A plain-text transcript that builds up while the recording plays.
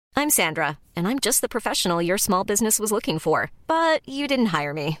I'm Sandra, and I'm just the professional your small business was looking for. But you didn't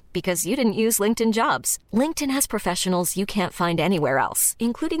hire me because you didn't use LinkedIn Jobs. LinkedIn has professionals you can't find anywhere else,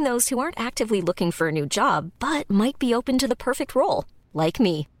 including those who aren't actively looking for a new job, but might be open to the perfect role, like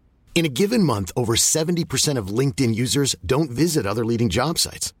me. In a given month, over 70% of LinkedIn users don't visit other leading job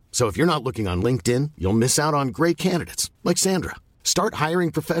sites. So if you're not looking on LinkedIn, you'll miss out on great candidates like Sandra. Start hiring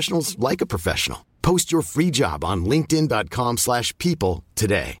professionals like a professional. Post your free job on linkedin.com/people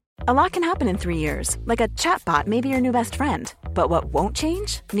today. A lot can happen in 3 years, like a chatbot may be your new best friend. But what won't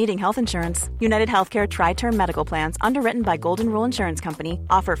change? Needing health insurance. United Healthcare Tri-Term Medical Plans, underwritten by Golden Rule Insurance Company,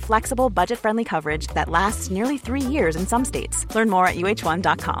 offer flexible, budget-friendly coverage that lasts nearly 3 years in some states. Learn more at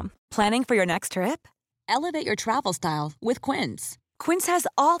uh1.com. Planning for your next trip? Elevate your travel style with Quince. Quince has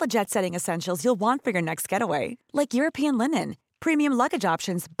all the jet-setting essentials you'll want for your next getaway, like European linen, premium luggage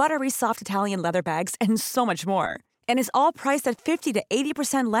options, buttery soft Italian leather bags, and so much more. And is all priced at 50 to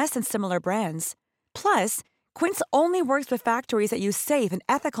 80% less than similar brands. Plus, Quince only works with factories that use safe and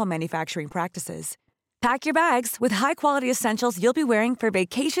ethical manufacturing practices. Pack your bags with high-quality essentials you'll be wearing for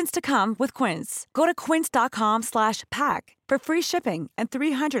vacations to come with Quince. Go to quince.com/pack for free shipping and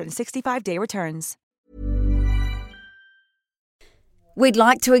 365-day returns. We'd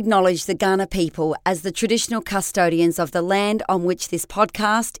like to acknowledge the Kaurna people as the traditional custodians of the land on which this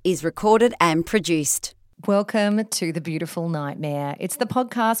podcast is recorded and produced. Welcome to The Beautiful Nightmare. It's the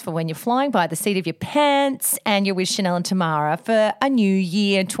podcast for when you're flying by the seat of your pants and you're with Chanel and Tamara for a new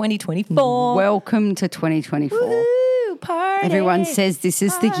year, 2024. Welcome to 2024. Woo, party. Everyone says this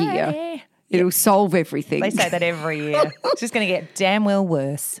is the year. It'll solve everything. They say that every year. It's just going to get damn well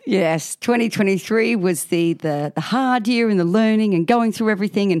worse. Yes, 2023 was the hard year and the learning and going through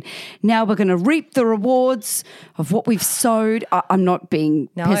everything, and now we're going to reap the rewards of what we've sowed. I'm not being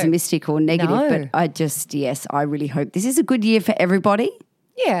pessimistic or negative, but I really hope this is a good year for everybody.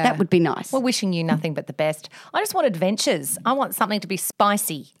 Yeah. That would be nice. We're wishing you nothing but the best. I just want adventures. I want something to be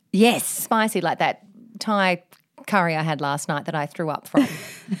spicy. Yes. Spicy like that Thai curry I had last night that I threw up from.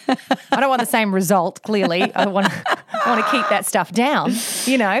 I don't want the same result, clearly. I want to keep that stuff down,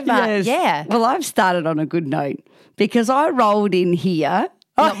 but yeah. Well, I've started on a good note because I rolled in here,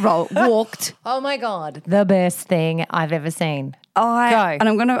 walked. Oh my God, the best thing I've ever seen.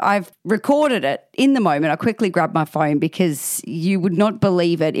 I've recorded it in the moment. I quickly grabbed my phone because you would not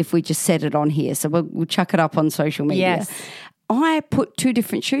believe it if we just said it on here. So we'll chuck it up on social media. Yes. I put 2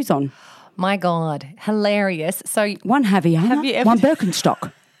 different shoes on. My God, hilarious. So one Havaiana, one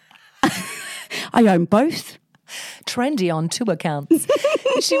Birkenstock. I own both. Trendy on 2 accounts.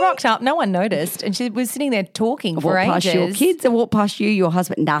 She rocked up. No one noticed. And she was sitting there talking for ages. I walked past your kids. I walked past you, your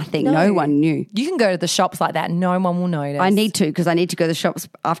husband. Nothing. No one knew. You can go to the shops like that. No one will notice. I need to because I need to go to the shops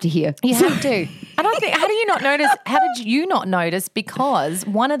after here. You have to. I don't think. How do you not notice? How did you not notice? Because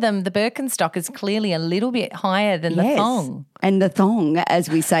one of them, the Birkenstock, is clearly a little bit higher than the thong. And the thong, as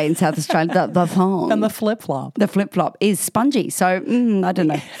we say in South Australia, the thong. And the flip-flop. The flip-flop is spongy. So I don't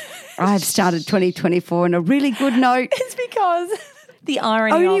know. I've started 2024 on a really good note. It's because the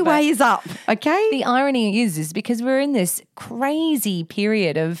irony only way is up, okay? The irony is because we're in this crazy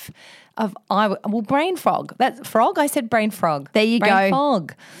period of brain fog. That's frog? I said brain frog. There you brain go.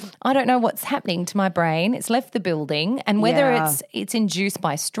 Fog. I don't know what's happening to my brain. It's left the building, and whether it's induced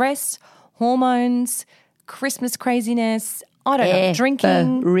by stress, hormones, Christmas craziness, I don't know,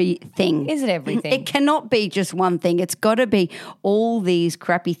 drinking. Everything. Is it everything? It cannot be just one thing. It's got to be all these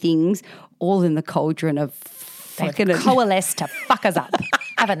crappy things all in the cauldron of fucking They've coalesced to fuck us up,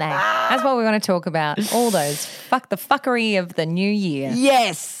 haven't they? That's what we want to talk about. All those the fuckery of the new year.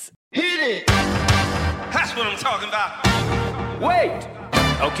 Yes. Hit it. That's what I'm talking about. Wait.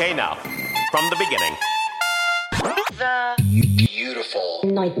 Okay, now, from the beginning. The Beautiful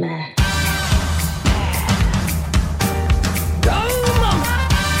Nightmare.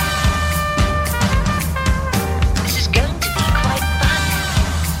 This is going to be quite fun.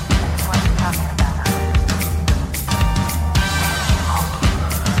 What are you talking about?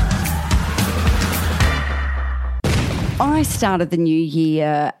 I started the new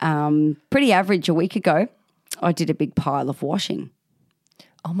year pretty average a week ago. I did a big pile of washing.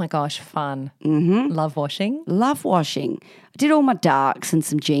 Oh my gosh, fun. Mm-hmm. Love washing. Love washing. I did all my darks and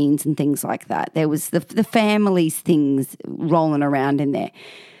some jeans and things like that. There was the family's things rolling around in there.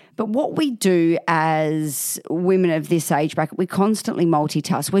 But what we do as women of this age bracket, we constantly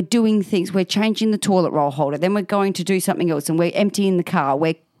multitask. We're doing things. We're changing the toilet roll holder. Then we're going to do something else and we're emptying the car.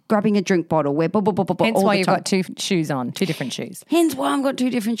 We're grabbing a drink bottle. We're blah, blah, blah, blah, blah, Hence all why the you've time. got two shoes on, two different shoes. Hence why I've got two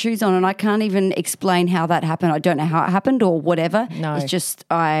different shoes on, and I can't even explain how that happened. I don't know how it happened or whatever. No. It's just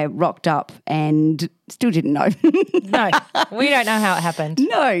I rocked up and still didn't know. No, we don't know how it happened.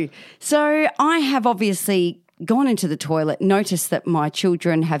 No. So I have obviously gone into the toilet, noticed that my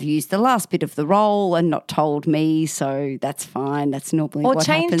children have used the last bit of the roll and not told me, so that's fine. That's normally Or what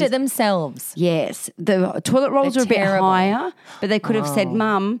changed happens. it themselves. Yes. The toilet rolls They're are a bit terrible. higher, but they could have said,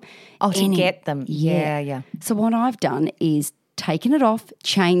 Mum. Oh, to any- get them. Yeah. So what I've done is taken it off,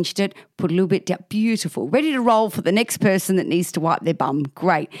 changed it, put a little bit down. Beautiful. Ready to roll for the next person that needs to wipe their bum.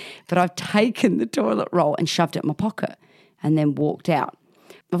 Great. But I've taken the toilet roll and shoved it in my pocket and then walked out.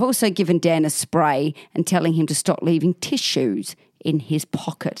 I've also given Dan a spray and telling him to stop leaving tissues in his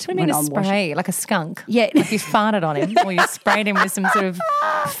pocket. What do you mean when a I'm washing. spray? Like a skunk? Yeah. Like you farted on him or you sprayed him with some sort of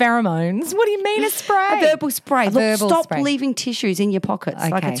pheromones. What do you mean a spray? A verbal spray. Look, verbal stop spray. leaving tissues in your pockets.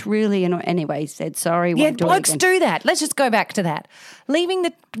 Like Okay. it's really annoying. Anyway, he said sorry. Yeah, won't do it blokes again. do that. Let's just go back to that. Leaving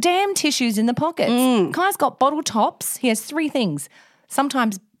the damn tissues in the pockets. Kai's got bottle tops. He has three things.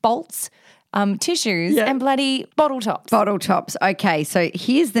 Sometimes bolts, tissues, and bloody bottle tops. Bottle tops. Okay, so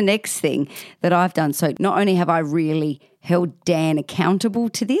here's the next thing that I've done. So not only have I really held Dan accountable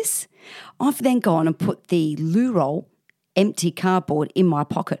to this, I've then gone and put the loo roll, empty cardboard, in my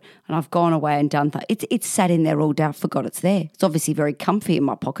pocket, and I've gone away and done that. It's sat in there all day. I forgot it's there. It's obviously very comfy in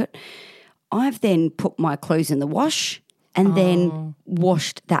my pocket. I've then put my clothes in the wash and then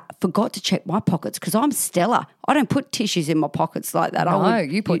washed that. Forgot to check my pockets because I'm Stella. I don't put tissues in my pockets like that. No,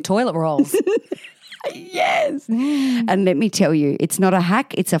 you put toilet rolls. Yes. And let me tell you, it's not a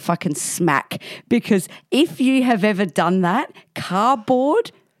hack, it's a fucking smack. Because if you have ever done that,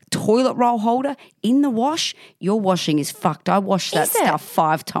 cardboard toilet roll holder in the wash, your washing is fucked. I washed that Is it? stuff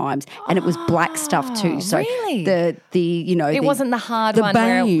 5 times and it was black stuff too. So really? the you know, It wasn't the hard one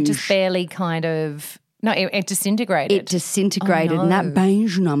where it beige. just barely kind of... No, it disintegrated. It disintegrated Oh, and no. that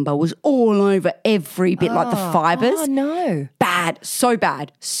beige number was all over every bit, like the fibres. Oh, no. Bad, so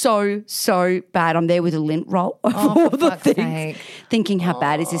bad, so bad. I'm there with a lint roll of all for the fuck's things, sake. thinking how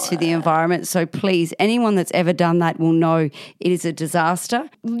bad is this for the environment. So please, anyone that's ever done that will know it is a disaster.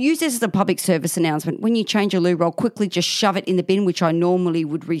 Use this as a public service announcement. When you change your loo roll, quickly just shove it in the bin, which I normally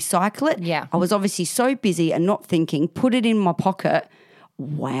would recycle it. Yeah. I was obviously so busy and not thinking, put it in my pocket.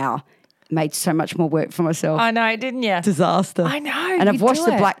 Wow. Made so much more work for myself. I know, didn't you? Disaster. I know, And you I've washed do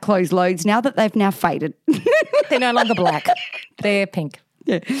the it. black clothes loads now that they've now faded. They're no longer black. They're pink.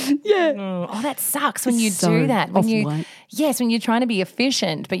 Yeah. Oh, that sucks when you So do that. When you, off-white. yes, when you're trying to be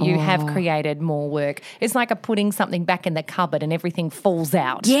efficient, but you have created more work. It's like putting something back in the cupboard and everything falls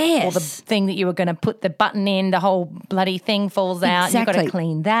out. Yes. Or the thing that you were going to put the button in, the whole bloody thing falls out. You've got Exactly. to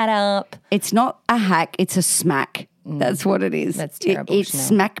clean that up. It's not a hack, it's a smack. That's what it is. That's terrible, It Chanel.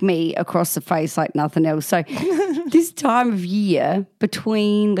 smacked me across the face like nothing else. So this time of year,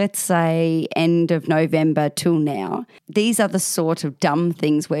 between, let's say, end of November till now, these are the sort of dumb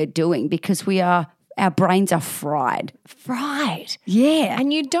things we're doing because our brains are fried. Fried. Yeah.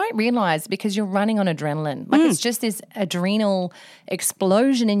 And you don't realise because you're running on adrenaline. Like it's just this adrenal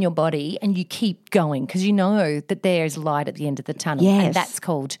explosion in your body and you keep going because you know that there's light at the end of the tunnel. Yes. And that's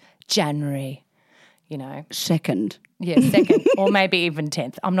called January, you know. Second. Yeah, 2nd or maybe even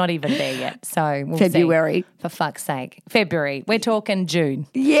 10th. I'm not even there yet. So we'll February. see. For fuck's sake. February. We're talking June.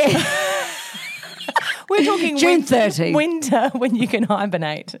 Yeah. We're talking June 30. winter when you can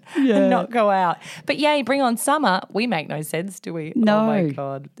hibernate and not go out. But yay, bring on summer. We make no sense, do we? No. Oh my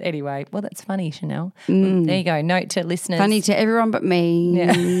God. Anyway, well, that's funny, Chanel. There you go. Note to listeners. Funny to everyone but me.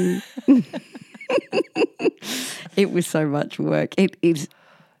 Yeah. It was so much work. It is,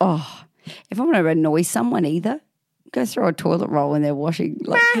 if I want to annoy someone either, go throw a toilet roll in their washing.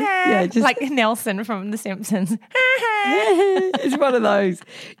 Like, just like Nelson from The Simpsons. it's one of those.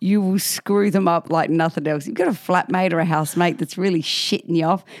 You will screw them up like nothing else. You've got a flatmate or a housemate that's really shitting you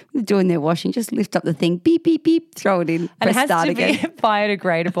off. They're doing their washing. Just lift up the thing, beep, beep, beep, throw it in, And it press has start to again. be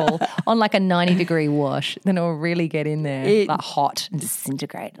biodegradable on like a 90-degree wash. Then it'll really get in there, like hot and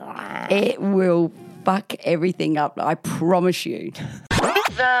disintegrate. It will fuck everything up. I promise you.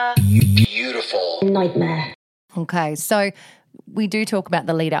 Beautiful nightmare. Okay, so we do talk about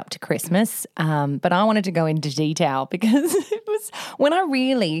the lead up to Christmas, but I wanted to go into detail because it was when I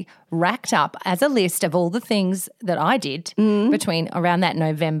really racked up as a list of all the things that I did between around that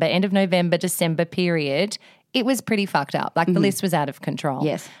November, end of November, December period, it was pretty fucked up. Like the list was out of control.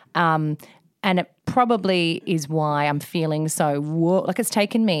 Yes. And it probably is why I'm feeling so like it's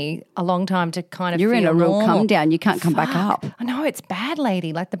taken me a long time to kind of You're feel in a real normal. come down. You can't come back up. I know, it's bad,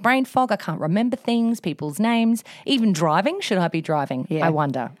 lady. Like the brain fog, I can't remember things, people's names, even driving. Should I be driving? Yeah. I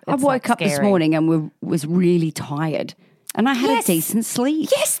wonder. I It's, woke like, up this scary. morning and was really tired. And I had Yes. a decent sleep.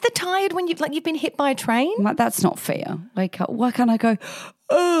 Yes, the tired when you've been hit by a train. I'm like, that's not fair. Wake up. Why can't I go,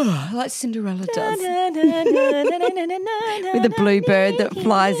 oh, like Cinderella does? With a bluebird that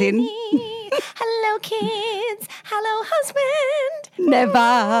flies in. Hello, kids. Hello, husband.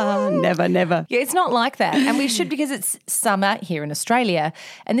 Never. Yeah, it's not like that. And we should, because it's summer here in Australia.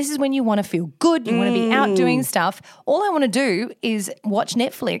 And this is when you want to feel good. You want to be out doing stuff. All I want to do is watch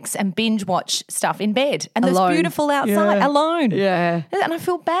Netflix and binge watch stuff in bed. And it's Alone. beautiful outside, alone. Yeah. And I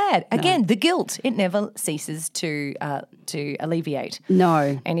feel bad. Again, the guilt, it never ceases to alleviate.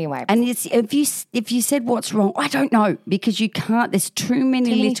 No. Anyway. And it's, if you said what's wrong, I don't know, because you can't, there's too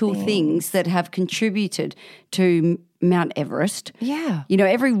many little things that have contributed to Mount Everest. Yeah. You know,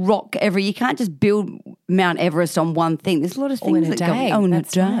 every rock, you can't just build Mount Everest on one thing. There's a lot of things in a that day. go in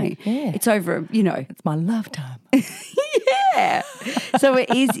That's a day. right. Yeah. It's over, It's my lifetime. Yeah. So it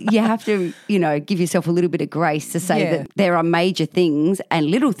is, you have to, give yourself a little bit of grace to say that there are major things and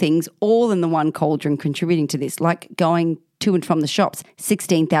little things all in the one cauldron contributing to this, like going to and from the shops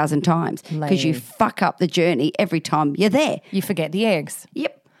 16,000 times because you fuck up the journey every time you're there. You forget the eggs.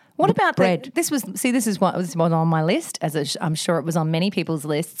 Yep. What about bread? This is what was on my list, I'm sure it was on many people's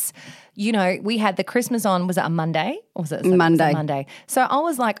lists. We had the Christmas on, was it a Monday? Or was it Monday. It was a Monday. So I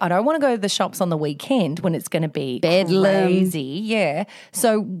was like, I don't want to go to the shops on the weekend when it's going to be Bedlam. crazy. Yeah.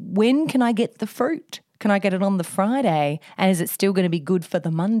 So when can I get the fruit? Can I get it on the Friday? And is it still going to be good for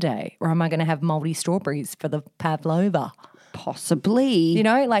the Monday? Or am I going to have mouldy strawberries for the pavlova? Possibly. These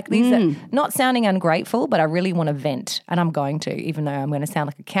are not sounding ungrateful, but I really want to vent, and I'm going to, even though I'm going to sound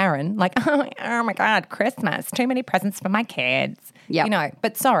like a Karen, like, oh my God, Christmas, too many presents for my kids. Yep.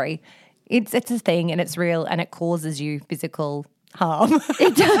 But sorry, it's a thing and it's real and it causes you physical harm.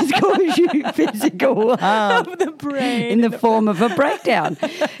 It does cause you physical harm of the brain. in the form of a breakdown.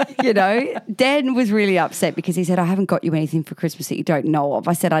 Dan was really upset because he said, I haven't got you anything for Christmas that you don't know of.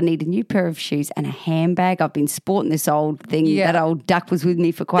 I said, I need a new pair of shoes and a handbag. I've been sporting this old thing. Yeah. That old duck was with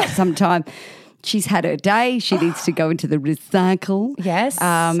me for quite some time. She's had her day. She needs to go into the recycle. Yes.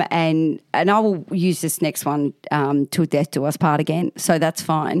 And I will use this next one till death do us part again. So that's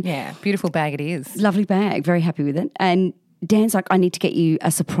fine. Yeah, beautiful bag it is. Lovely bag. Very happy with it. And Dan's like, I need to get you a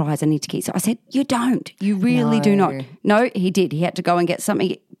surprise. I need to get you. So I said, you don't. You really do not. No, he did. He had to go and get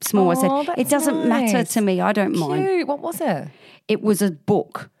something small. I said, it doesn't matter to me. I don't mind. Cute. What was it? It was a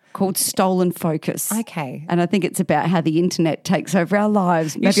book called Stolen Focus. Okay. And I think it's about how the internet takes over our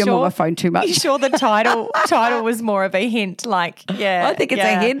lives. Maybe I'm on my phone too much. You sure the title was more of a hint? Like, yeah. I think it's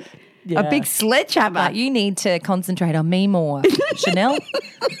a hint. Yeah. A big sledgehammer. But you need to concentrate on me more, Chanel.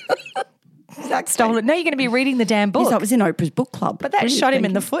 Exactly. Stolen. No, you're going to be reading the damn book. Yes, I was in Oprah's book club. But that shot him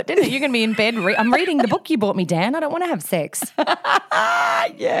in the foot, didn't it? You're going to be in bed. I'm reading the book you bought me, Dan. I don't want to have sex.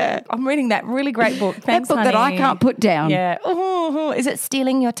 Yeah. I'm reading that really great book. Thanks, that book that I can't put down. Yeah. Ooh, is it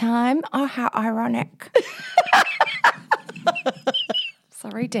stealing your time? Oh, how ironic.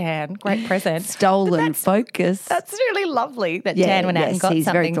 Sorry, Dan. Great present. Stolen Focus. That's really lovely that Yeah, Dan went out and yes, got he's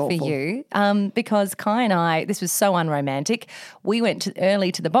very something for thoughtful. you. Because Kai and I, this was so unromantic, we went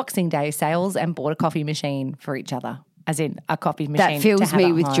early to the Boxing Day sales and bought a coffee machine for each other. As in a coffee machine. That fills to have me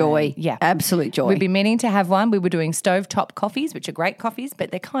at with home. joy. Yeah. Absolute joy. We've been meaning to have one. We were doing stovetop coffees, which are great coffees, but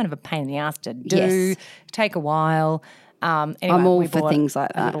they're kind of a pain in the ass to do. Yes. Take a while. Anyway, I'm all we for bought things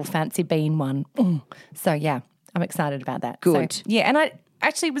like a that. little fancy bean one. So, yeah, I'm excited about that. Good. So, yeah, and I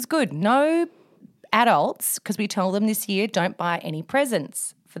actually it was good. No adults, because we told them this year, don't buy any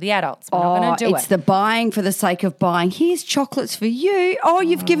presents for the adults. We're not going to do it's it. the buying for the sake of buying. Here's chocolates for you. Oh,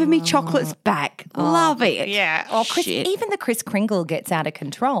 you've given me chocolates back. Love it. Yeah. Oh, Chris, Shit. even the Kris Kringle gets out of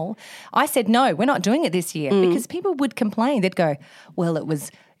control. I said, no, we're not doing it this year because people would complain. They'd go, well, it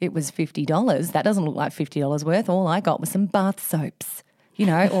was $50. That doesn't look like $50 worth. All I got was some bath soaps,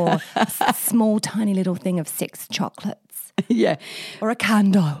 or a small, tiny little thing of 6 chocolates. Yeah. Or a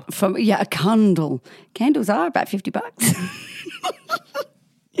candle. A candle. Candles are about $50.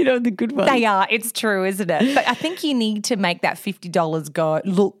 The good ones. They are. It's true, isn't it? But I think you need to make that $50 go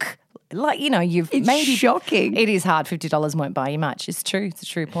look like, It's maybe shocking. It is hard. $50 won't buy you much. It's true. It's a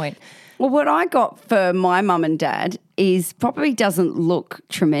true point. Well, what I got for my mum and dad is probably doesn't look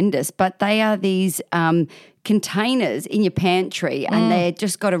tremendous, but they are these containers in your pantry and they've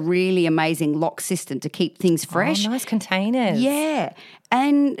just got a really amazing lock system to keep things fresh. Oh, nice containers. Yeah.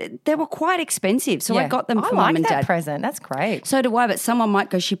 And they were quite expensive, so I got them for Mum and Dad. I like that present. That's great. So do I, but someone might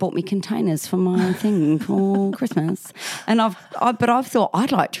go, she bought me containers for my thing for Christmas. And I've thought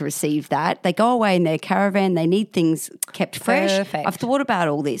I'd like to receive that. They go away in their caravan, they need things kept fresh. Perfect. I've thought about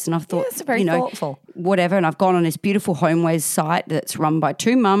all this and I've thought, it's very thoughtful. Whatever. And I've gone on this beautiful Homewares site that's run by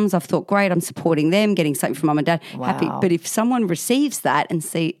 2 mums. I've thought, great, I'm supporting them, getting something from Mum and Dad. Wow. Happy. But if someone receives that and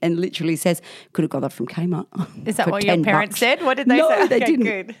literally says, could have got that from Kmart. Is that for what your $10 parents said? What did they say? No, they Okay,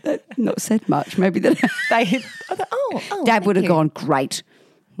 didn't. Good. Not said much. Maybe that Dad would have gone, great.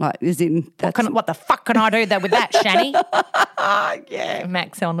 Like, as in, what the fuck can I do with that, Shani? Yeah.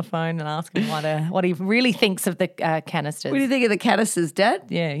 Max on the phone and ask him what he really thinks of the canisters. What do you think of the canisters, Dad?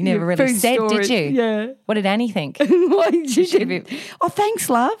 Yeah, you never really said, storage. did you? Yeah. What did Annie think? Oh, thanks,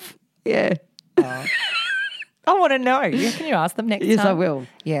 love. Yeah. I want to know. Can you ask them next time? Yes, I will.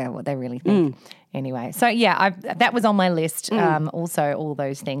 Yeah, what they really think. Anyway, so yeah, that was on my list. Also, all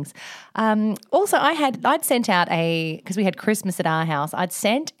those things. Also, I'd sent out because we had Christmas at our house. I'd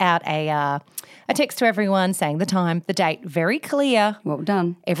sent out a text to everyone saying the time, the date, very clear. Well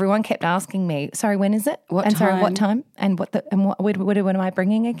done. Everyone kept asking me, "Sorry, when is it? What and time? Sorry, what time? And what am I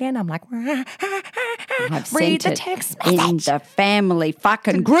bringing again?" I'm like, I've read sent the text it message in the family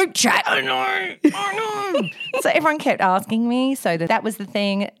fucking group chat. I know. So everyone kept asking me. So that was the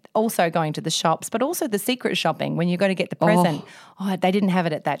thing. Also going to the shops, but also the secret shopping when you got to get the present. Oh, they didn't have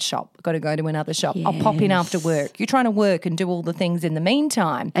it at that shop. Got to go to another shop. I'll pop in after work. You're trying to work and do all the things in the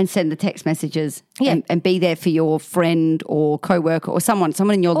meantime. And send the text messages and be there for your friend or co-worker or someone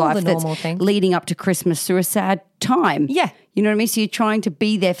in your life that's leading up to Christmas through a sad time. Yeah. You know what I mean? So you're trying to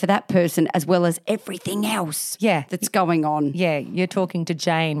be there for that person as well as everything else that's going on. Yeah, you're talking to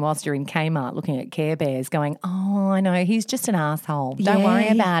Jane whilst you're in Kmart looking at Care Bears going, oh, I know, he's just an asshole. Don't worry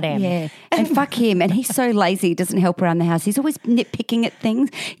about him. Yeah, and fuck him. And he's so lazy, he doesn't help around the house. He's always nitpicking at things.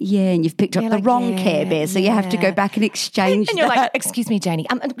 Yeah, and you've picked up the wrong Care Bear, so you have to go back and exchange and you're like, excuse me, Janie,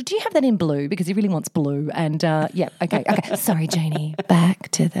 do you have that in blue? Because he really wants blue. And okay. Sorry, Janie, back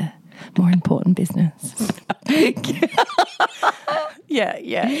to the more important business.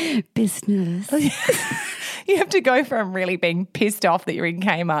 Yeah. Business. You have to go from really being pissed off that you're in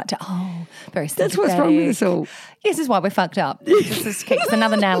Kmart to, very sympathetic. That's what's wrong with us all. Yes, this is why we're fucked up. This is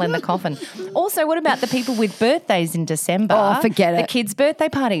another nail in the coffin. Also, what about the people with birthdays in December? Oh, forget it. The kids' birthday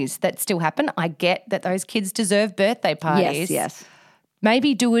parties that still happen. I get that those kids deserve birthday parties. Yes.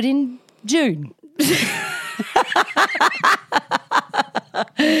 Maybe do it in June.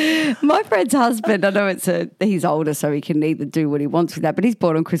 My friend's husband, I know he's older, so he can either do what he wants with that, but he's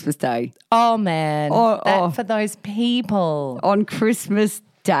born on Christmas Day. Oh, man. For those people. On Christmas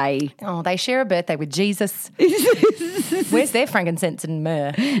Day. Oh, they share a birthday with Jesus. Where's their frankincense and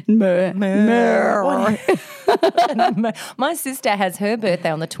myrrh? Myrrh. My sister has her birthday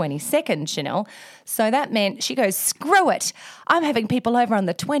on the 22nd, Chanel. So that meant she goes, screw it. I'm having people over on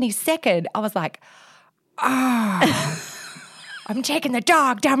the 22nd. I was like, I'm taking the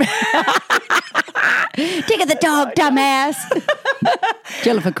dog, dumbass. Taking the dog, dumbass.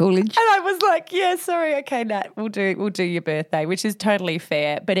 Jennifer Coolidge. And I was like, yeah, sorry, okay, Nat, we'll do your birthday, which is totally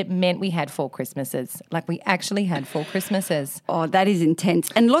fair. But it meant we had 4 Christmases. Like we actually had 4 Christmases. Oh, that is intense.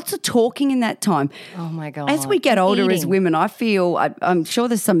 And lots of talking in that time. Oh, my God. As we get older as women, I feel, I'm sure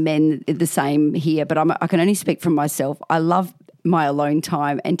there's some men the same here, but I can only speak from myself. I love my alone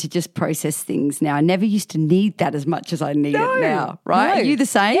time and to just process things now. I never used to need that as much as I need it now, right? No. Are you the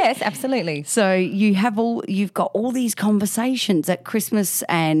same? Yes, absolutely. So you've got all these conversations at Christmas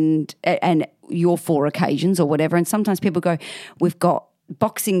and your 4 occasions or whatever, and sometimes people go, we've got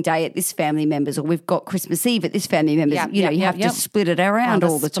Boxing Day at this family members, or we've got Christmas Eve at this family members. You have to split it around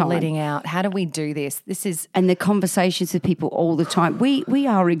all the time. Splitting out. How do we do this? And the conversations with people all the time. We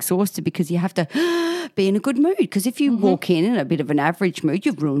are exhausted because you have to be in a good mood. Because if you walk in a bit of an average mood,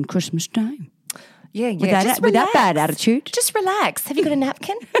 you've ruined Christmas Day. Yeah. With that bad attitude. Just relax. Have you got a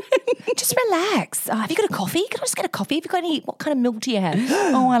napkin? Just relax. Have you got a coffee? Can I just get a coffee? Have you got what kind of milk do you have?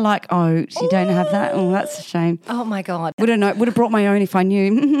 Oh, I like oats. You don't have that? Oh, that's a shame. Oh, my God. Would have brought my own if I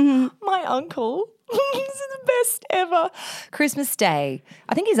knew. My uncle. This is the best ever. Christmas Day.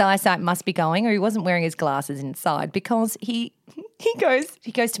 I think his eyesight must be going, or he wasn't wearing his glasses inside, because he goes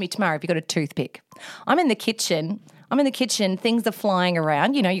to me, tomorrow, have you got a toothpick? I'm in the kitchen, things are flying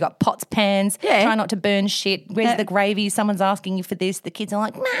around. You know, you got pots, pans, try not to burn shit. Where's the gravy? Someone's asking you for this. The kids are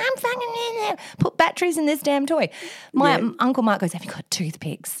like, Mum, fucking put batteries in this damn toy. My Uncle Mark goes, have you got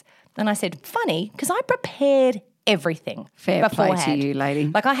toothpicks? And I said, funny, because I prepared everything Fair beforehand. play to you, lady.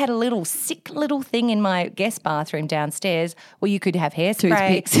 Like I had a little sick little thing in my guest bathroom downstairs where you could have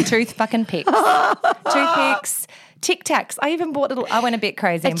hairspray, toothpicks, Tic Tacs. I even bought little. I went a bit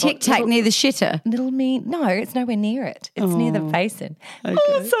crazy. A Tic Tac near the shitter. No, it's nowhere near it. It's near the basin. Okay.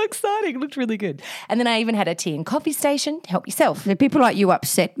 Oh, it's so exciting! It looked really good. And then I even had a tea and coffee station. Help yourself. The people like you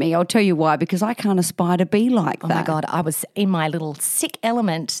upset me. I'll tell you why. Because I can't aspire to be like that. Oh my God, I was in my little sick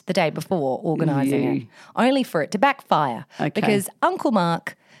element the day before organising it, only for it to backfire. Okay. Because Uncle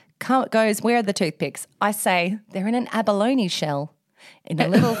Mark goes, "Where are the toothpicks?" I say, "They're in an abalone shell." In a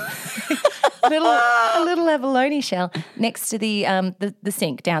little, a little abalone shell next to the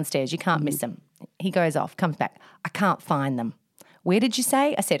sink downstairs. You can't miss them. He goes off, comes back. I can't find them. Where did you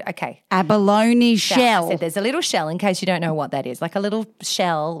say? I said, okay. Abalone shell. I said, there's a little shell in case you don't know what that is, like a little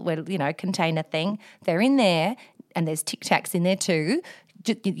shell, where container thing. They're in there, and there's Tic Tacs in there too.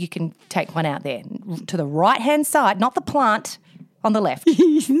 You can take one out there to the right hand side, not the plant. On the left.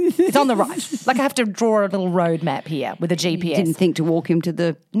 It's on the right. Like I have to draw a little road map here with a GPS. You didn't think to walk him to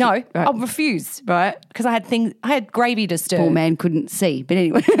the... No, right. I'll refuse. Right. Because I had gravy to stir. Poor man couldn't see. But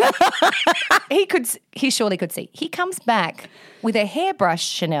anyway. He surely could see. He comes back with a hairbrush,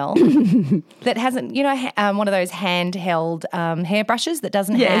 Chanel, that hasn't, one of those handheld hairbrushes that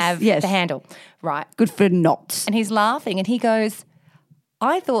doesn't have the handle. Right. Good for knots. And he's laughing and he goes,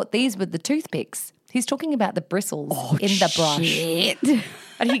 I thought these were the toothpicks. He's talking about the bristles in the brush. Shit.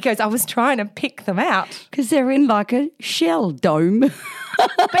 And he goes, I was trying to pick them out. Because they're in like a shell dome.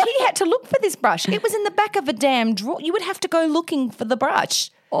 But he had to look for this brush. It was in the back of a damn drawer. You would have to go looking for the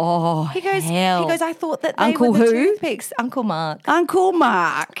brush. Oh, He goes, I thought that they Uncle were the who? toothpicks. Uncle Mark. Uncle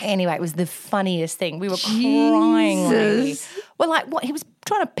Mark. Anyway, it was the funniest thing. We were crying. Lady. We're like, what? He was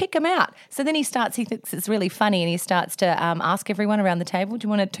trying to pick them out. So then he thinks it's really funny and he starts to ask everyone around the table, do you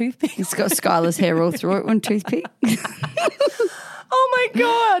want a toothpick? He's got Skylar's hair all through it, one toothpick. Oh my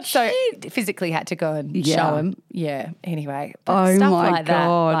God. So physically had to go and show him. Yeah. Anyway. Oh stuff my like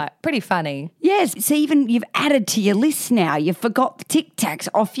God. That, like, pretty funny. Yes. So even you've added to your list now. You forgot the Tic Tacs.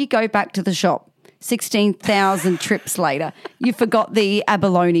 Off you go back to the shop. 16,000 trips later. You forgot the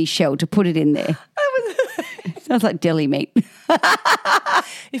abalone shell to put it in there. Sounds like deli meat.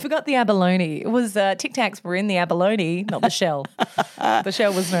 You forgot the abalone. It was Tic Tacs were in the abalone, not the shell. The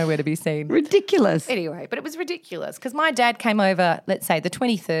shell was nowhere to be seen. Ridiculous. Anyway, but it was ridiculous because my dad came over, let's say, the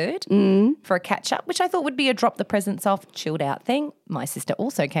 23rd for a catch-up, which I thought would be a drop the presents off, chilled out thing. My sister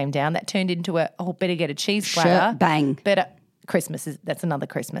also came down. That turned into better get a cheese platter. Bang. Better Christmas, that's another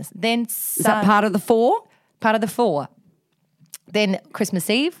Christmas. Then Is that part of the 4? Part of the 4. Then Christmas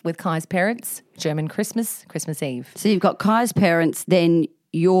Eve with Kai's parents, German Christmas Eve. So you've got Kai's parents, then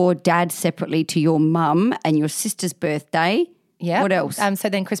your dad separately to your mum and your sister's birthday. Yeah. What else? So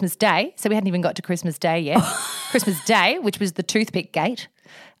then Christmas Day. So we hadn't even got to Christmas Day yet. Christmas Day, which was the toothpick gate,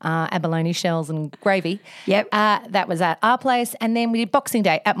 abalone shells and gravy. Yep. That was at our place. And then we did Boxing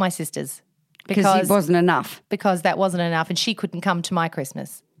Day at my sister's. Because it wasn't enough. Because that wasn't enough and she couldn't come to my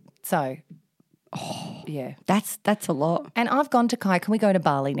Christmas. So... Oh, yeah. That's a lot. And I've gone to Kai. Can we go to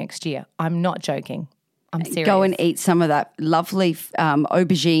Bali next year? I'm not joking. I'm serious. Go and eat some of that lovely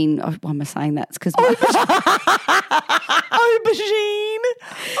aubergine. Oh, why am I saying that? It's because aubergine.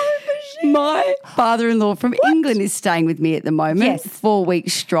 My father-in-law from England is staying with me at the moment. Yes. 4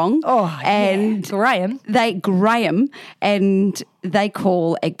 weeks strong. Oh, and Graham. Graham, and they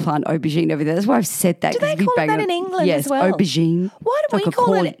call eggplant aubergine over there. That's why I've said that. Do they call that in England as well? Yes, aubergine. Why do we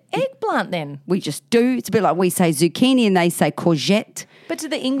call it eggplant then? We just do. It's a bit like we say zucchini and they say courgette. But do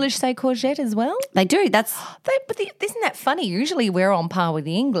the English say courgette as well? They do. Isn't that funny? Usually we're on par with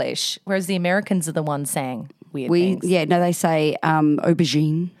the English, whereas the Americans are the ones saying weird things. Yeah, no, they say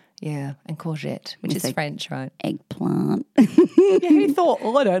aubergine. Yeah, and courgette, which is French, right? Eggplant. Yeah, who thought,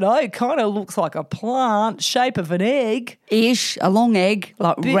 I don't know, it kind of looks like a plant, shape of an egg. Ish, a long egg,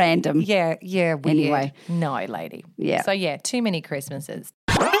 like random. Yeah, weird. Anyway. No, lady. Yeah. So, too many Christmases.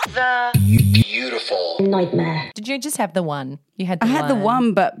 The Beautiful nightmare. Did you just have the one? You had the one. I had the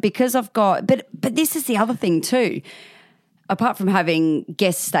one, but because I've got, but this is the other thing too. Apart from having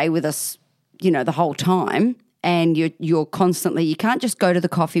guests stay with us, the whole time, and you're constantly, you can't just go to the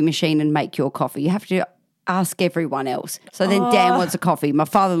coffee machine and make your coffee. You have to ask everyone else. So then Dan wants a coffee. My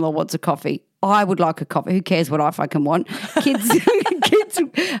father-in-law wants a coffee. I would like a coffee. Who cares what I fucking want? Kids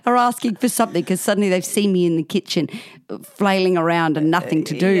are asking for something because suddenly they've seen me in the kitchen flailing around and nothing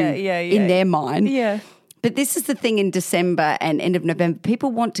to do in their mind. Yeah. But this is the thing in December and end of November.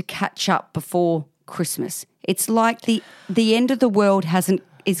 People want to catch up before Christmas. It's like the end of the world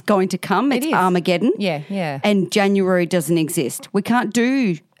is going to come. It's Armageddon. Yeah. And January doesn't exist. We can't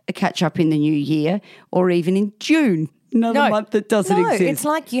do a catch up in the new year or even in June. Another month that doesn't exist. It's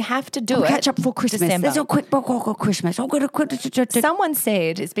like you have to do it. Catch up for Christmas. December. There's a quick book for Christmas. I'm going to Someone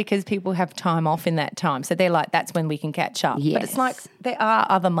said it's because people have time off in that time. So they're like, that's when we can catch up. Yes. But it's like there are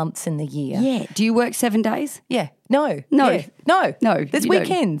other months in the year. Yeah. Do you work 7 days? Yeah. No. No. Yeah. No. No. There's you don't.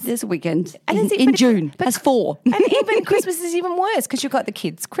 weekends. There's a weekend And in June. That's 4. And even Christmas is even worse because you've got the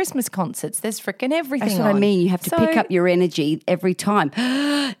kids' Christmas concerts. There's freaking everything That's what I mean. You have to pick up your energy every time.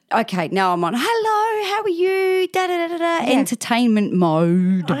 Okay, now I'm on, hello, how are you? Entertainment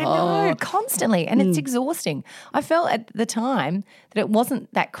mode. I know, constantly. And it's exhausting. I felt at the time that it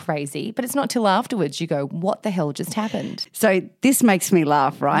wasn't that crazy, but it's not till afterwards you go, what the hell just happened? So this makes me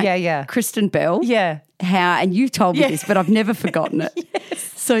laugh, right? Yeah, yeah. Kristen Bell. Yeah. And you told me this, but I've never forgotten it.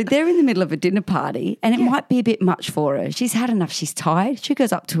 Yes. So they're in the middle of a dinner party and it might be a bit much for her. She's had enough. She's tired. She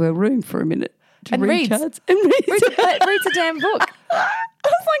goes up to her room for a minute to reads. recharge. And reads. Reads a damn book. I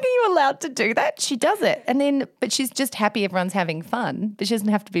was like, are you allowed to do that? She does it. And then, but she's just happy everyone's having fun, but she doesn't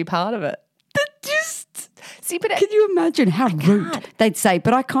have to be part of it. Can you imagine how rude they'd say?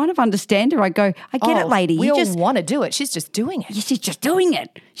 But I kind of understand her. I go, I get it, lady. We You all just want to do it. She's just doing it. Yeah, she's just doing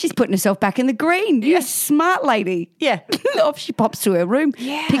it. She's putting herself back in the green. You're a smart lady. Yeah. Off she pops to her room,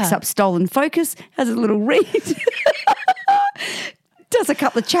 picks up Stolen Focus, has a little read, does a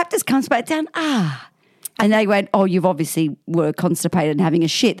couple of chapters, comes back down. And they went, oh, you've obviously were constipated and having a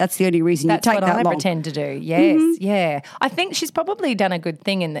shit. That's the only reason you take that long. That's what I pretend to do. Yes, yeah. I think she's probably done a good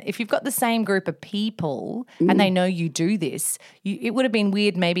thing in that if you've got the same group of people and they know you do this, it would have been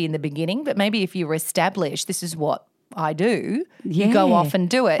weird maybe in the beginning, but maybe if you were established, this is what I do, you go off and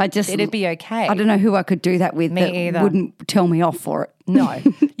do it, it'd be okay. I don't know who I could do that with either. Wouldn't tell me off for it. No.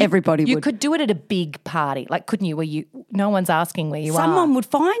 Everybody would. You could do it at a big party, like couldn't you, where no one's asking where you are. Someone would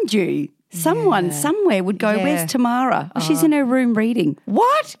find you. Someone somewhere would go, where's Tamara? Oh, she's in her room reading.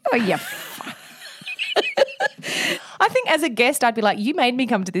 What? Oh, yeah. I think as a guest, I'd be like, you made me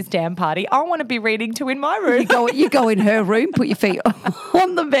come to this damn party. I want to be reading too in my room. You go in her room, put your feet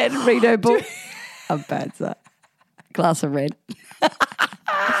on the bed and read her book. How bad's that? Glass of red.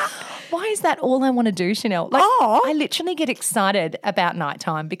 Why is that all I want to do, Chanel? I literally get excited about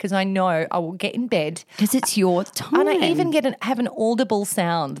nighttime because I know I will get in bed. Because it's your time. And I even have an audible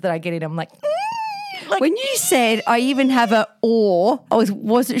sound that I get in. I'm like, when you said I even have a or, I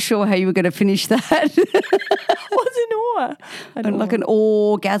wasn't sure how you were going to finish that. What's an or? Like an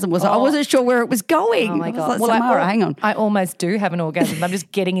orgasm. I wasn't sure where it was going. Oh, my God. Like, Samara, hang on. I almost do have an orgasm. I'm just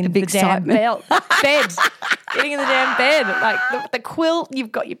getting into the damn bed. Getting in the damn bed. Like the quilt,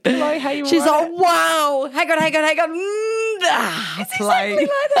 you've got your pillow, how you She's like, wow. Hang on. It's exactly like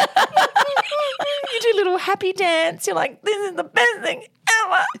that. You do a little happy dance. You're like, this is the best thing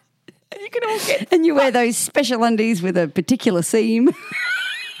ever. And you can all get... And you wear those special undies with a particular seam.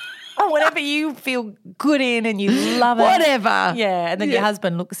 Oh, whatever you feel good in and you love it. Whatever. Yeah. And then your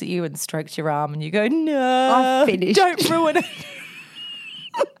husband looks at you and strokes your arm and you go, no. I've finished. Don't ruin it.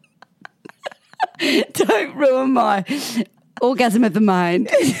 Don't ruin my orgasm of the mind.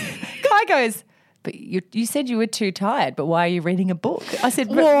 Guy goes, but you said you were too tired, but why are you reading a book? I said,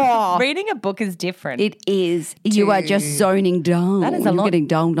 reading a book is different. It is. You are just zoning down. That is a lot getting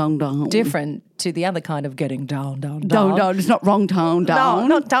down. different to the other kind of getting down. Down. It's not wrong down. No,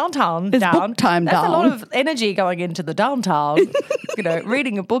 not downtown. It's book time That's down. a lot of energy going into the downtown.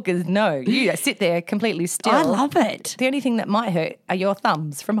 Reading a book is no. You sit there completely still. I love it. The only thing that might hurt are your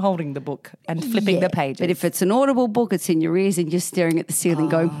thumbs from holding the book and flipping the pages. But if it's an audible book, it's in your ears and you're staring at the ceiling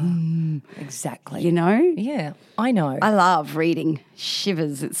going, exactly. You know? Yeah, I know. I love reading.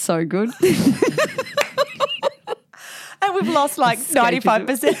 Shivers. It's so good. And we've lost like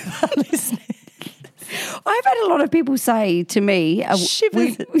 95% of our listeners. I've had a lot of people say to me,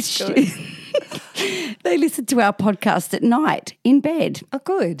 they listen to our podcast at night in bed. Oh,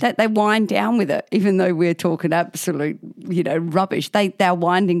 good. That they wind down with it, even though we're talking absolute, rubbish. They're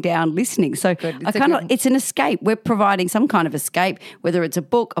winding down listening. So it's an escape. We're providing some kind of escape, whether it's a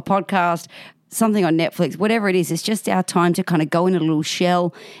book, a podcast, something on Netflix, whatever it is. It's just our time to kind of go in a little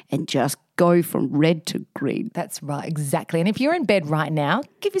shell and just go from red to green. That's right, exactly. And if you're in bed right now,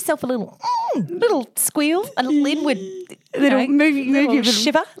 give yourself a little squeal, a little inward, move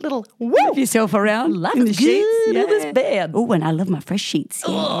shiver, little move yourself around in the sheets. Yeah. This bed. Oh, and I love my fresh sheets.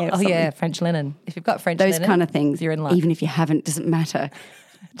 Yeah, French linen. If you've got French those linen, kind of things, you're in luck. Even if you haven't, doesn't matter.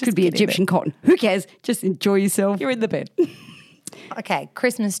 Could be Egyptian cotton. Who cares? Just enjoy yourself. You're in the bed. Okay,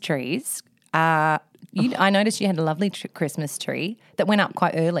 Christmas trees. I noticed you had a lovely Christmas tree that went up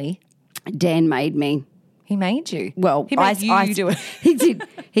quite early. Dan made me. He made you. Well, he made you do it. He did.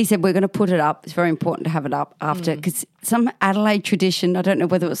 He said, we're going to put it up. It's very important to have it up after, because some Adelaide tradition, I don't know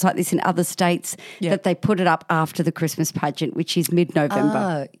whether it's like this in other states, that they put it up after the Christmas pageant, which is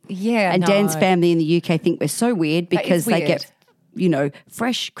mid-November. Yeah. And Dan's family in the UK think we're so weird because weird. they get, you know,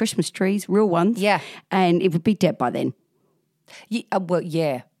 fresh Christmas trees, real ones. Yeah. And it would be dead by then. Yeah, well,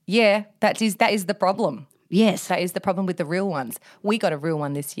 yeah. Yeah, that is the problem. Yes. That is the problem with the real ones. We got a real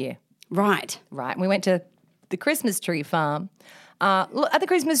one this year. Right. Right. We went to the Christmas tree farm. Look, at the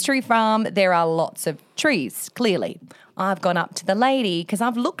Christmas tree farm, there are lots of trees, clearly. I've gone up to the lady because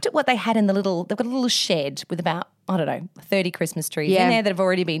I've looked at what they had in they've got a little shed with about, 30 Christmas trees in there that have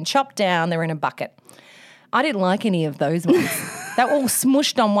already been chopped down. They're in a bucket. I didn't like any of those ones. They're all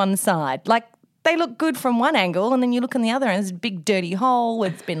smushed on one side. Like, they look good from one angle, and then you look on the other, and there's a big dirty hole.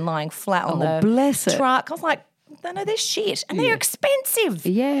 It's been lying flat on the bless it. truck. I was like, no, they're shit, and they're expensive.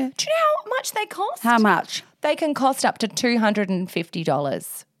 Yeah. Do you know how much they cost? How much? They can cost up to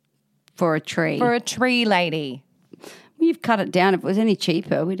 $250 For a tree. for a tree, lady. You've cut it down. If it was any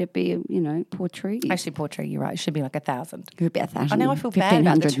cheaper, would it be, poor trees? Actually, poor tree, you're right. It should be like 1,000. It would be 1,000. I know I feel bad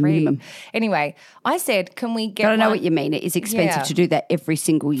about the tree. minimum. Anyway, I said, can we get But I know one what you mean. It is expensive to do that every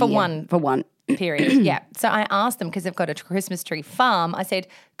single year. For one. period. Yeah. So I asked them, because they've got a Christmas tree farm, I said,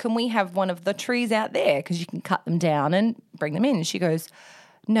 can we have one of the trees out there? Because you can cut them down and bring them in. And she goes,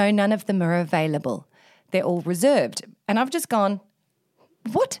 no, none of them are available. They're all reserved. And I've just gone,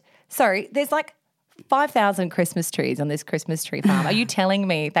 what? Sorry, there's like 5,000 Christmas trees on this Christmas tree farm. Are you telling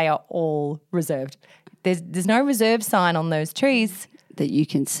me they are all reserved? There's no reserve sign on those trees. That you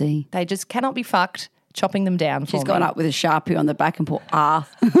can see. They just cannot be fucked chopping them down for She's me. gone up with a Sharpie on the back and put on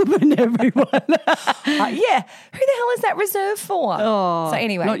everyone. Yeah. Who the hell is that reserved for? Oh, so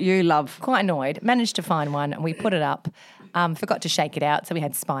anyway. not you, love. Quite annoyed. Managed to find one and we put it up. Forgot to shake it out, so we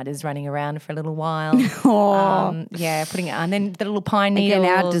had spiders running around for a little while. Putting it on. And then the little pine needles.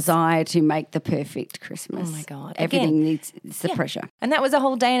 Again, our desire to make the perfect Christmas. Oh, my God. Everything needs, it's the pressure. And that was a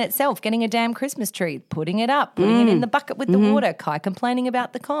whole day in itself, getting a damn Christmas tree, putting it up, putting it in the bucket with the water. Kai complaining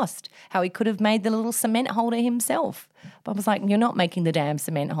about the cost, how he could have made the little cement holder himself. But I was like, you're not making the damn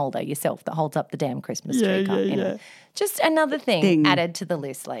cement holder yourself that holds up the damn Christmas tree. Kai. Just another thing added to the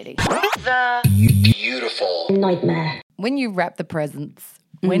list, lady. The beautiful Nightmare. When you wrap the presents,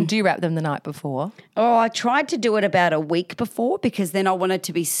 when do you wrap them the night before? Oh, I tried to do it about a week before because then I wanted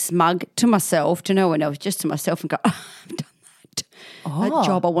to be smug to myself, to no one else, just to myself and go, oh, I've done that. That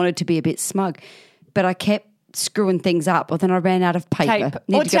job, I wanted to be a bit smug. But I kept screwing things up. Well, then I ran out of paper.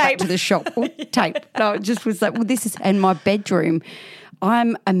 Need to go back to the shop. Or tape. No, it just was like, well, this is, and my bedroom,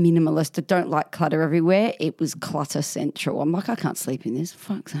 I'm a minimalist. I don't like clutter everywhere. It was clutter central. I'm like, I can't sleep in this.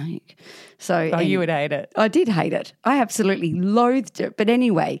 Fuck's sake. So, you would hate it. I did hate it. I absolutely loathed it. But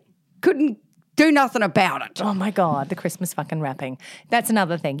anyway, couldn't do nothing about it. Oh, my God, the Christmas fucking wrapping. That's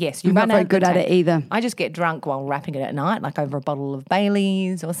another thing. Yes, you I'm run not very out of the good at tape. it either. I just get drunk while wrapping it at night, like over a bottle of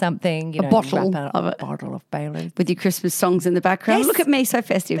Baileys or something. You know, bottle wrap of a it. bottle of Baileys. With your Christmas songs in the background. Yes. Look at me, so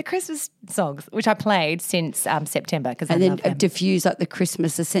festive. The Christmas songs, which I played since September because I And then love them. diffuse like the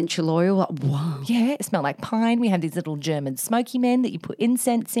Christmas essential oil. Like, wow. Yeah, it smelled like pine. We have these little German smoky men that you put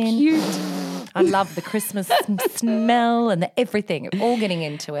incense in. Cute. I love the Christmas smell and the everything, all getting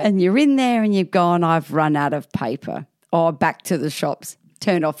into it. And you're in there and you've gone, I've run out of paper. Oh, back to the shops.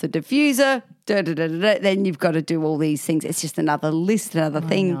 Turn off the diffuser. Then you've got to do all these things. It's just another list, another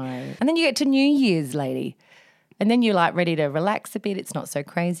thing. No. And then you get to New Year's, lady. And then you're like ready to relax a bit. It's not so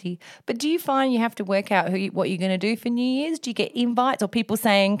crazy. But do you find you have to work out what you're going to do for New Year's? Do you get invites or people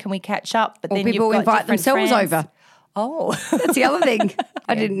saying, can we catch up? But Or then people you've got invite different themselves friends. over. Oh. That's the other thing.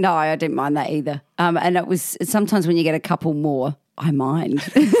 I didn't mind that either. And it was sometimes when you get a couple more, I mind.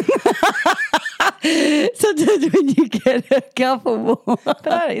 Sometimes when you get a couple more.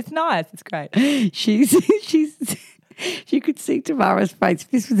 But it's nice. It's great. She's you could see Tamara's face.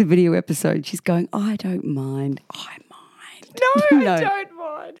 If this was a video episode, she's going, I don't mind. I mind. No, I don't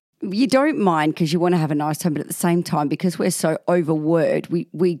mind. You don't mind because you want to have a nice time, but at the same time, because we're so overworked,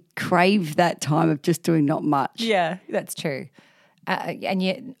 we crave that time of just doing not much. Yeah, that's true. And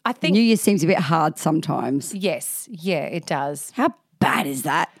yet, I think... New Year seems a bit hard sometimes. Yes, yeah, it does. How bad is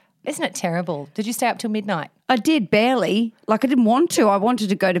that? Isn't it terrible? Did you stay up till midnight? I did, barely. Like I didn't want to. I wanted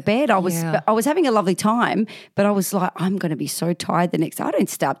to go to bed. I was having a lovely time, but I was like, I'm going to be so tired the next day. I don't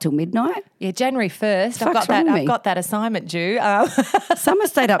stay up till midnight. Yeah, January 1st. I've got that assignment due. Summer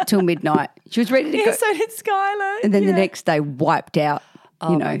stayed up till midnight. She was ready to go. Yeah, so did Skylar. And then the next day wiped out.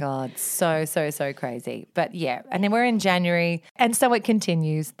 Oh, my God. So crazy. But yeah, and then we're in January. And so it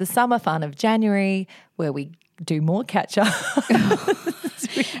continues. The summer fun of January where we do more catch up.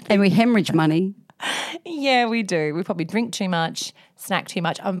 And we hemorrhage money. Yeah, we do. We probably drink too much, snack too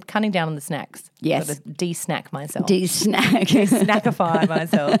much. I'm cutting down on the snacks. Yes. Got to de-snack myself. De-snack. Snackify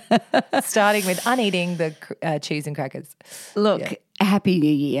myself. Starting with uneating the cheese and crackers. Look, Happy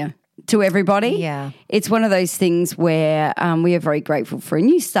New Year to everybody. Yeah. It's one of those things where we are very grateful for a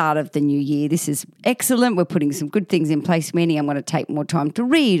new start of the new year. This is excellent. We're putting some good things in place. Meaning I'm going to take more time to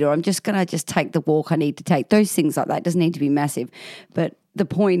read, or I'm just going to take the walk I need to take. Those things like that. It doesn't need to be massive. But the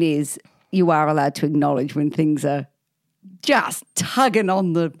point is, you are allowed to acknowledge when things are just tugging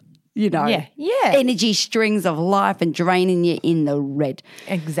on the, energy strings of life and draining you in the red.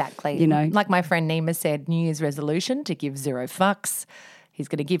 Exactly. Like my friend Nima said, New Year's resolution to give 0 fucks. He's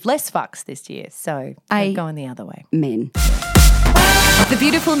going to give less fucks this year. So I'm going the other way. Men. The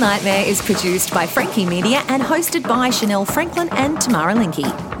Beautiful Nightmare is produced by Frankie Media and hosted by Chanel Franklin and Tamara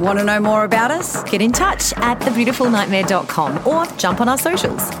Linky. Want to know more about us? Get in touch at thebeautifulnightmare.com or jump on our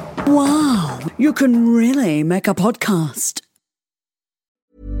socials. Wow, you can really make a podcast.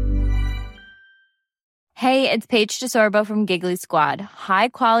 Hey, it's Paige DeSorbo from Giggly Squad. High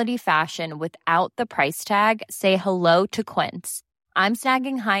quality fashion without the price tag. Say hello to Quince. I'm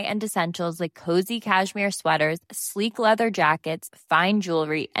snagging high-end essentials like cozy cashmere sweaters, sleek leather jackets, fine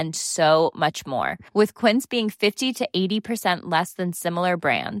jewelry, and so much more. With Quince being 50 to 80% less than similar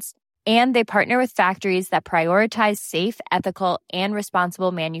brands. And they partner with factories that prioritize safe, ethical, and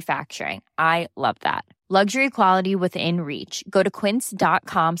responsible manufacturing. I love that. Luxury quality within reach. Go to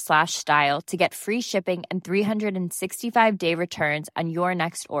quince.com/style to get free shipping and 365-day returns on your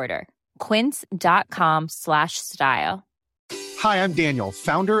next order. Quince.com/style. Hi, I'm Daniel,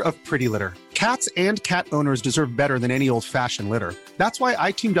 founder of Pretty Litter. Cats and cat owners deserve better than any old-fashioned litter. That's why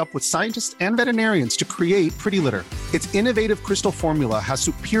I teamed up with scientists and veterinarians to create Pretty Litter. Its innovative crystal formula has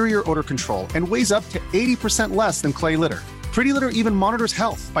superior odor control and weighs up to 80% less than clay litter. Pretty Litter even monitors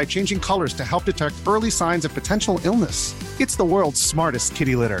health by changing colors to help detect early signs of potential illness. It's the world's smartest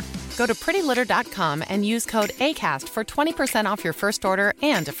kitty litter. Go to prettylitter.com and use code ACAST for 20% off your first order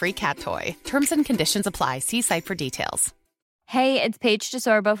and a free cat toy. Terms and conditions apply. See site for details. Hey, it's Paige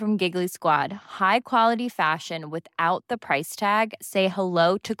DeSorbo from Giggly Squad. High quality fashion without the price tag. Say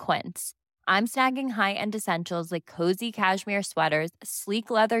hello to Quince. I'm snagging high-end essentials like cozy cashmere sweaters, sleek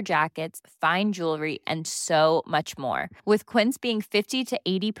leather jackets, fine jewelry, and so much more. With Quince being 50 to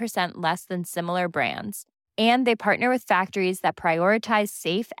 80% less than similar brands. And they partner with factories that prioritize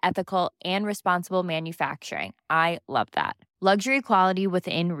safe, ethical, and responsible manufacturing. I love that. Luxury quality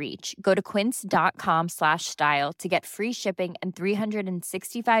within reach. Go to quince.com/style to get free shipping and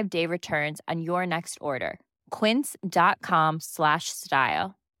 365-day returns on your next order.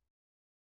 Quince.com/style.